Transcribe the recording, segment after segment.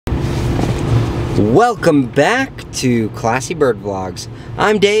Welcome back to Classy Bird Vlogs.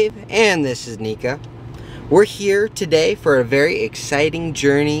 I'm Dave and this is Nika. We're here today for a very exciting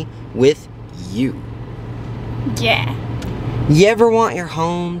journey with you. Yeah. You ever want your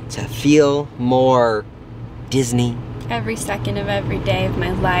home to feel more Disney? Every second of every day of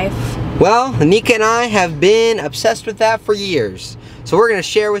my life. Well, Nika and I have been obsessed with that for years. So we're going to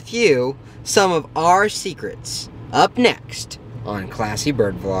share with you some of our secrets up next on Classy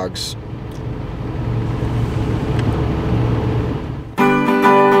Bird Vlogs.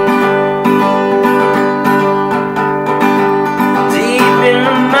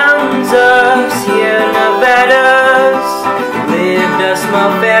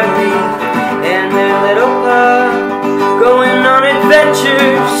 Small family and their little pup, going on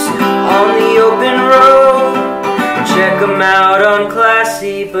adventures on the open road. Check them out on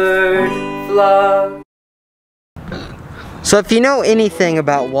Classy Bird Vlog. So if you know anything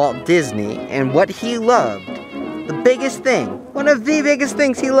about Walt Disney and what he loved, the biggest thing, one of the biggest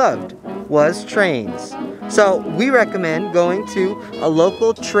things he loved was trains. So we recommend going to a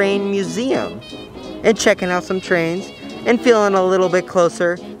local train museum and checking out some trains and feeling a little bit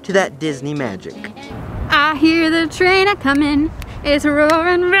closer to that Disney magic. I hear the train a-comin', it's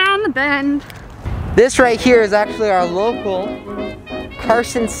roaring round the bend. This right here is actually our local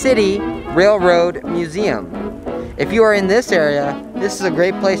Carson City Railroad Museum. If you are in this area, this is a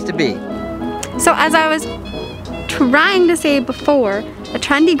great place to be. So as I was trying to say before, a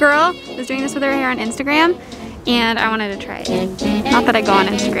trendy girl was doing this with her hair on Instagram, and I wanted to try it. Not that I go on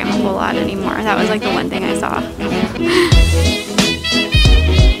Instagram a whole lot anymore. That was like the one thing I saw.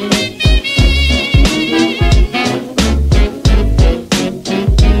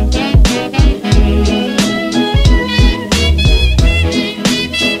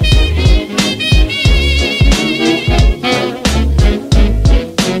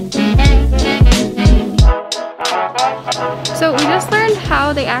 So we just learned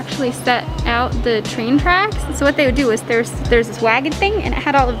how they actually set out the train tracks. So what they would do is there's this wagon thing, and it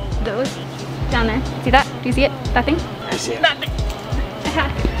had all of those down there. See that? Do you see it? That thing? I see it. That thing. It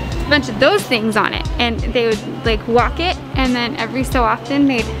had a bunch of those things on it, and they would like walk it, and then every so often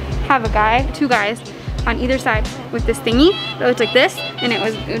they'd have a guy, two guys on either side with this thingy that looked like this, and it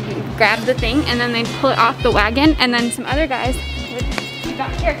would grab the thing, and then they'd pull it off the wagon, and then some other guys would be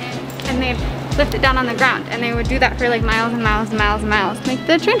back here, and they'd lift it down on the ground, and they would do that for like miles and miles and miles and miles, like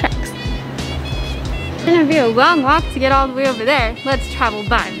the train tracks. It's gonna be a long walk to get all the way over there. Let's travel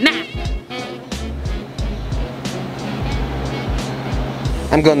by map.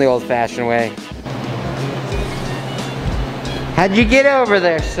 I'm going the old-fashioned way. How'd you get over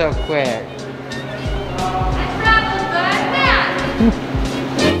there so quick? I traveled by map.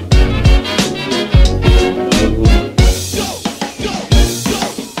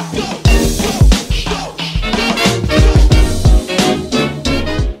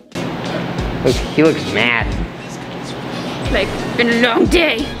 He looks mad. Like, been a long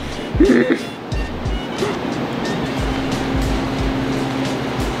day.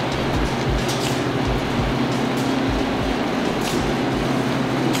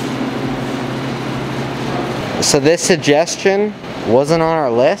 So this suggestion wasn't on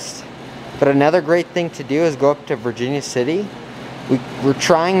our list, but another great thing to do is go up to Virginia City. We're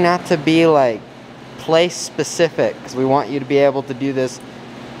trying not to be like place specific, because we want you to be able to do this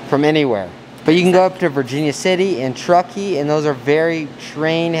from anywhere. But you can go up to Virginia City and Truckee, and those are very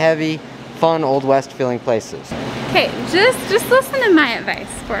train heavy, fun, Old West feeling places. Okay, just listen to my advice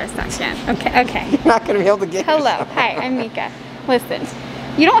for a second. Okay. You're not going to be able to get Hello, yourself. hi, I'm Mika. Listen,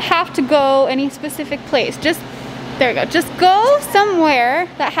 you don't have to go any specific place. There you go. Just go somewhere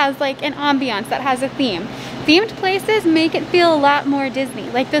that has like an ambiance, that has a theme. Themed places make it feel a lot more Disney.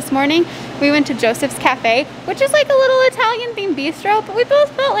 Like this morning, we went to Joseph's Cafe, which is like a little Italian themed bistro, but we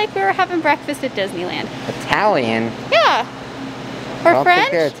both felt like we were having breakfast at Disneyland. Italian? Yeah. Or I don't French.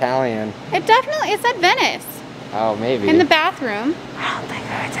 think they're Italian. It definitely, it's at Venice. Oh, maybe. In the bathroom. I don't think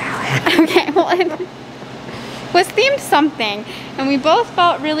they're Italian. Okay, well, it was themed something, and we both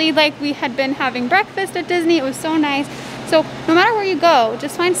felt really like we had been having breakfast at Disney. It was so nice. So no matter where you go,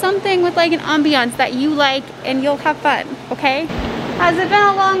 just find something with like an ambiance that you like, and you'll have fun, okay? Has it been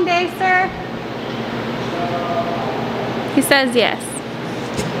a long day, sir? He says yes.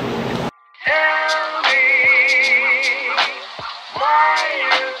 Tell me why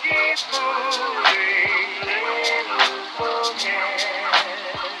you keep moving, little forget.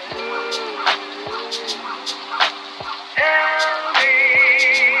 Tell me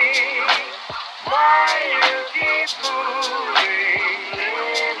why you keep moving,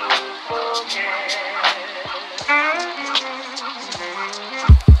 little forget.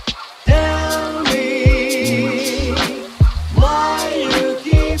 Tell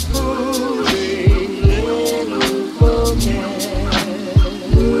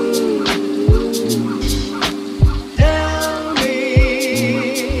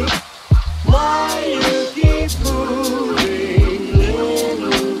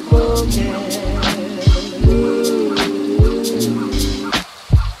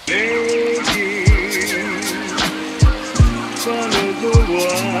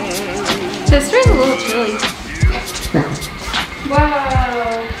This train's a little chilly.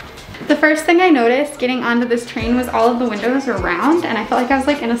 Wow. The first thing I noticed getting onto this train was all of the windows were round, and I felt like I was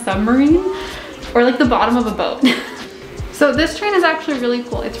like in a submarine or like the bottom of a boat. So this train is actually really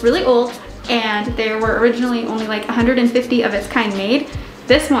cool. It's really old, and there were originally only like 150 of its kind made.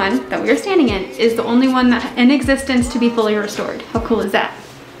 This one that we are standing in is the only one that in existence to be fully restored. How cool is that?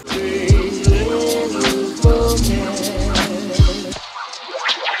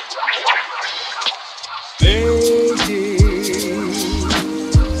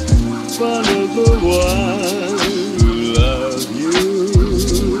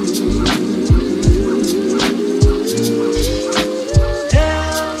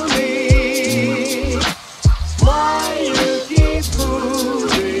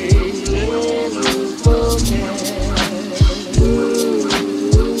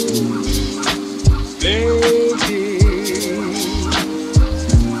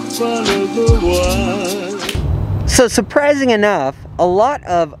 So surprising enough, a lot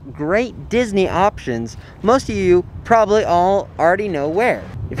of great Disney options, most of you probably all already know where.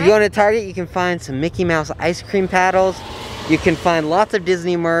 If you go into Target, you can find some Mickey Mouse ice cream paddles. You can find lots of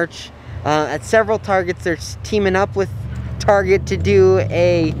Disney merch. At several Targets, they're teaming up with Target to do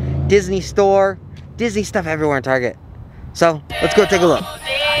a Disney store. Disney stuff everywhere in Target. So let's go take a look.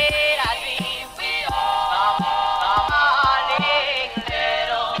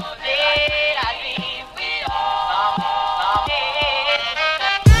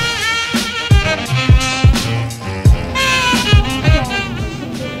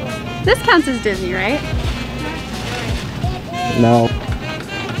 This counts as Disney, right? No.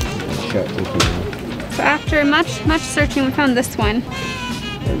 So after much searching, we found this one.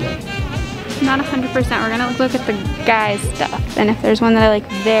 Not 100%. We're gonna look at the guys' stuff, and if there's one that I like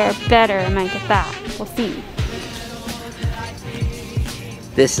there better, I might get that. We'll see.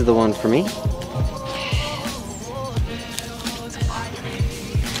 This is the one for me.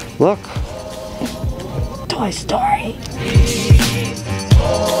 Look. Toy Story.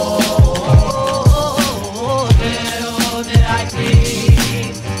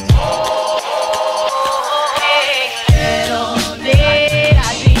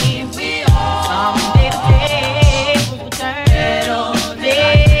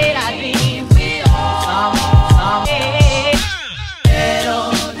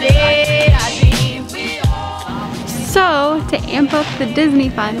 So, to amp up the Disney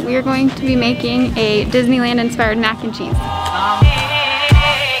fun, we are going to be making a Disneyland-inspired mac and cheese.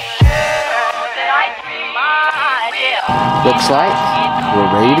 Looks like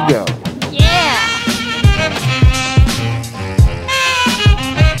we're ready to go. Yeah!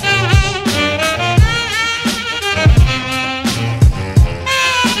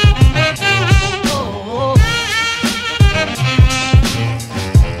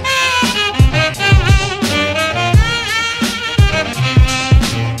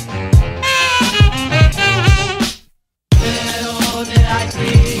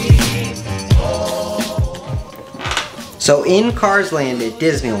 So in Cars Land at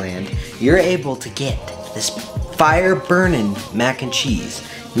Disneyland, you're able to get this fire-burning mac and cheese.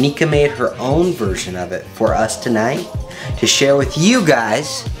 Nika made her own version of it for us tonight to share with you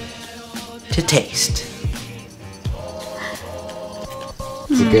guys to taste.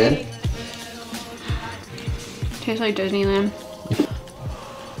 Is it good? Tastes like Disneyland.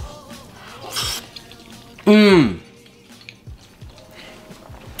 Mmm.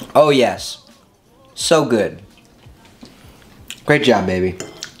 Oh yes. So good. Great job, baby.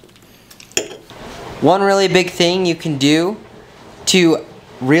 One really big thing you can do to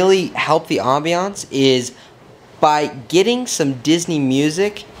really help the ambiance is by getting some Disney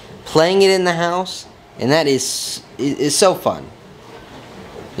music, playing it in the house, and that is so fun.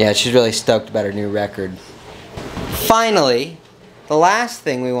 Yeah, she's really stoked about her new record. Finally, the last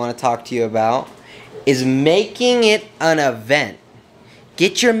thing we want to talk to you about is making it an event.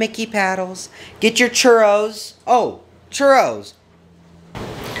 Get your Mickey paddles, get your churros. Oh, churros.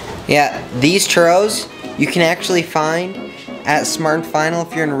 Yeah, these churros you can actually find at Smart and Final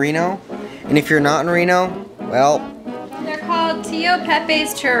if you're in Reno. And if you're not in Reno, well, They're called Tio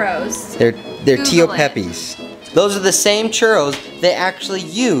Pepe's churros. they're Google Tio it. Pepe's. Those are the same churros they actually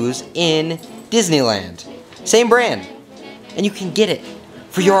use in Disneyland. Same brand. And you can get it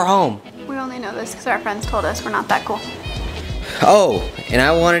for your home. We only know this because our friends told us we're not that cool. Oh, and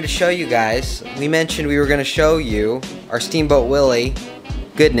I wanted to show you guys, we mentioned we were going to show you our Steamboat Willie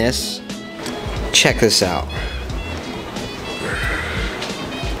goodness. Check this out.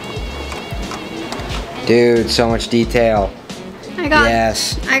 Dude, so much detail. I got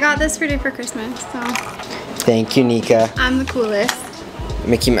Yes. I got this for you for Christmas, so Thank you, Nika. I'm the coolest.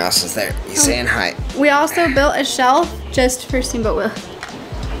 Mickey Mouse is there. He's saying hi. We also built a shelf just for Steamboat Will.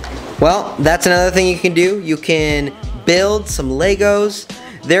 Well, that's another thing you can do. You can build some Legos.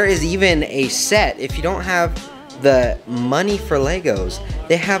 There is even a set. If you don't have the money for Legos,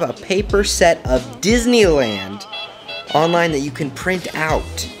 they have a paper set of Disneyland online that you can print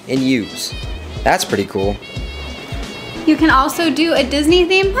out and use. That's pretty cool. You can also do a Disney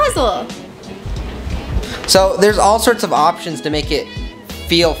themed puzzle. So there's all sorts of options to make it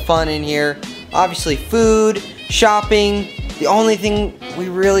feel fun in here. Obviously food, shopping. The only thing we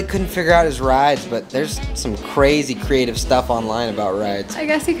really couldn't figure out is rides, but there's some crazy creative stuff online about rides. I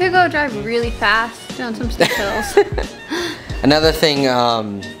guess you could go drive really fast down some steep hills. Another thing,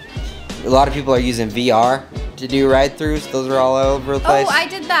 a lot of people are using VR to do ride-throughs. Those are all over the place. Oh, I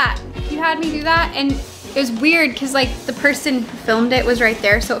did that. You had me do that, and it was weird because like the person who filmed it was right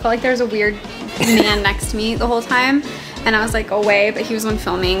there, so it felt like there was a weird man next to me the whole time. And I was like away, but he was one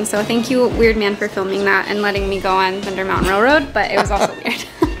filming. So thank you, weird man, for filming that and letting me go on Thunder Mountain Railroad, but it was also weird.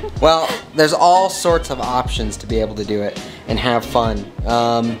 Well, there's all sorts of options to be able to do it and have fun.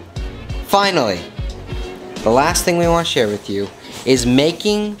 Finally, the last thing we want to share with you is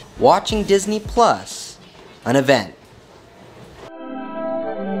making watching Disney Plus an event.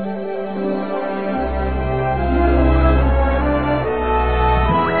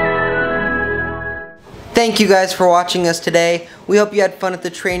 Thank you guys for watching us today. We hope you had fun at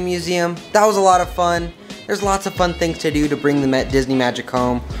the train museum. That was a lot of fun. There's lots of fun things to do to bring the Disney magic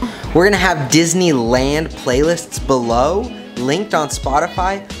home. We're gonna have Disneyland playlists below, linked on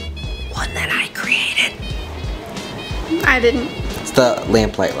Spotify. One that I created. I didn't. It's the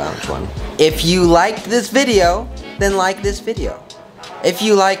Lamplight Lounge one. If you liked this video, then like this video. If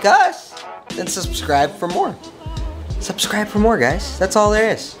you like us, then subscribe for more. Subscribe for more, guys. That's all there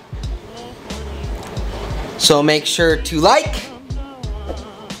is. So make sure to like,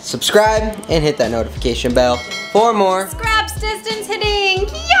 subscribe, and hit that notification bell for more. Scraps distance hitting!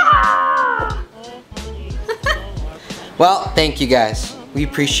 Yeah! Well, thank you guys. We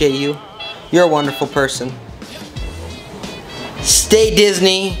appreciate you. You're a wonderful person. Stay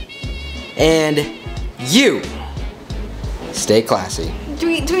Disney, and you stay classy.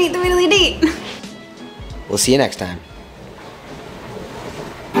 Tweet, tweet, tweetly deet. We'll see you next time.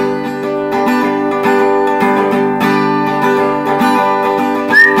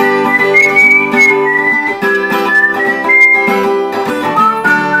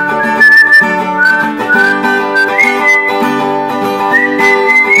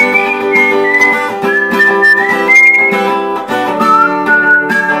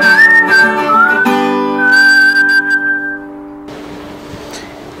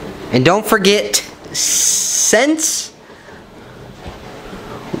 And don't forget, since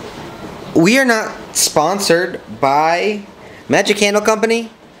we are not sponsored by Magic Candle Company,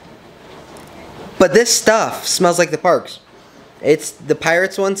 but this stuff smells like the parks. It's the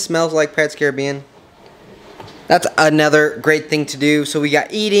Pirates one smells like Pirates Caribbean. That's another great thing to do. So we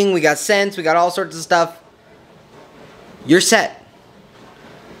got eating, we got scents, we got all sorts of stuff. You're set.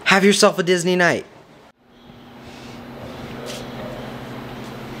 Have yourself a Disney night.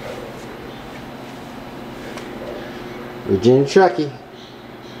 Virginia Truckee.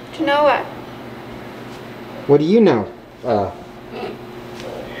 To know what? What do you know?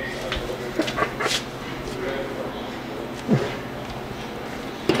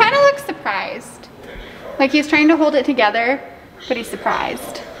 He kind of looks surprised. Like he's trying to hold it together, but he's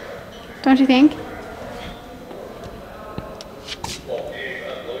surprised. Don't you think?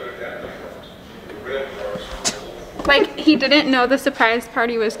 Like, he didn't know the surprise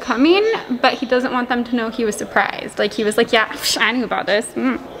party was coming, but he doesn't want them to know he was surprised. Like, he was like, yeah, I knew about this.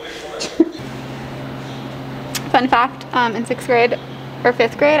 Fun fact, in 6th grade, or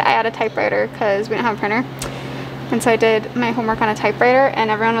 5th grade, I had a typewriter because we didn't have a printer. And so I did my homework on a typewriter, and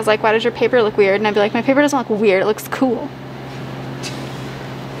everyone was like, why does your paper look weird? And I'd be like, my paper doesn't look weird, it looks cool.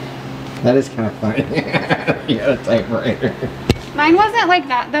 That is kind of funny. You got a typewriter. Mine wasn't like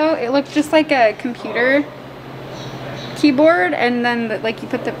that, though. It looked just like a computer keyboard, and then like you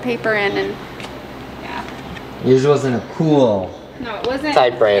put the paper in, and yeah. Yours wasn't a cool. No, it wasn't.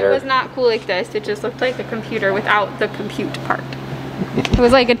 Typewriter. It was not cool like this. It just looked like a computer without the compute part. It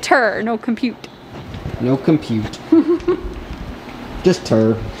was like a tur, no compute. No compute. Just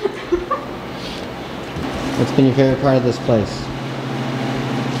tur. What's been your favorite part of this place?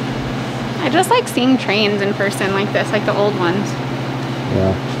 I just like seeing trains in person like this, like the old ones.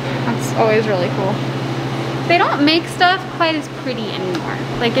 Yeah. That's always really cool. They don't make stuff quite as pretty anymore.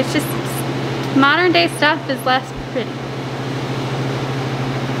 Like, it's just, modern day stuff is less pretty.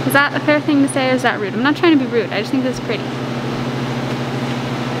 Is that a fair thing to say, or is that rude? I'm not trying to be rude, I just think it's pretty.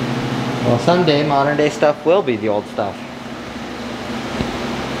 Well, someday modern day stuff will be the old stuff.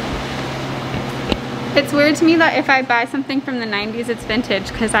 It's weird to me that if I buy something from the 90s, it's vintage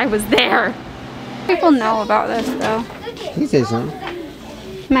because I was there. People know about this though. You say something.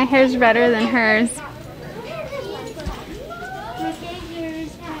 My hair's redder than hers.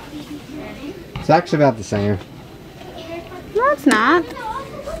 It's actually about the same. No, it's not.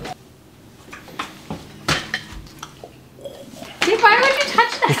 Dude, why would you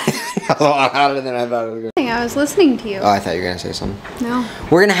touch that? A lot hotter than I thought it was going to. I was listening to you. Oh, I thought you were going to say something. No.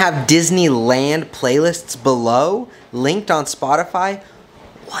 We're going to have Disneyland playlists below, linked on Spotify.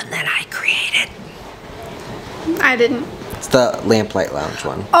 One that I created. I didn't. It's the Lamplight Lounge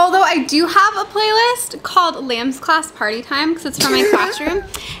one. Although I do have a playlist called Lamb's Class Party Time because it's from my classroom.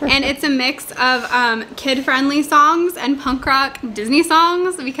 And it's a mix of kid-friendly songs and punk rock Disney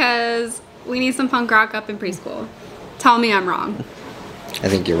songs because we need some punk rock up in preschool. Tell me I'm wrong. I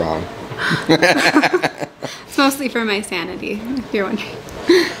think you're wrong. It's mostly for my sanity, if you're wondering.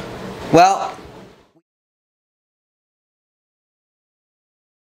 Well,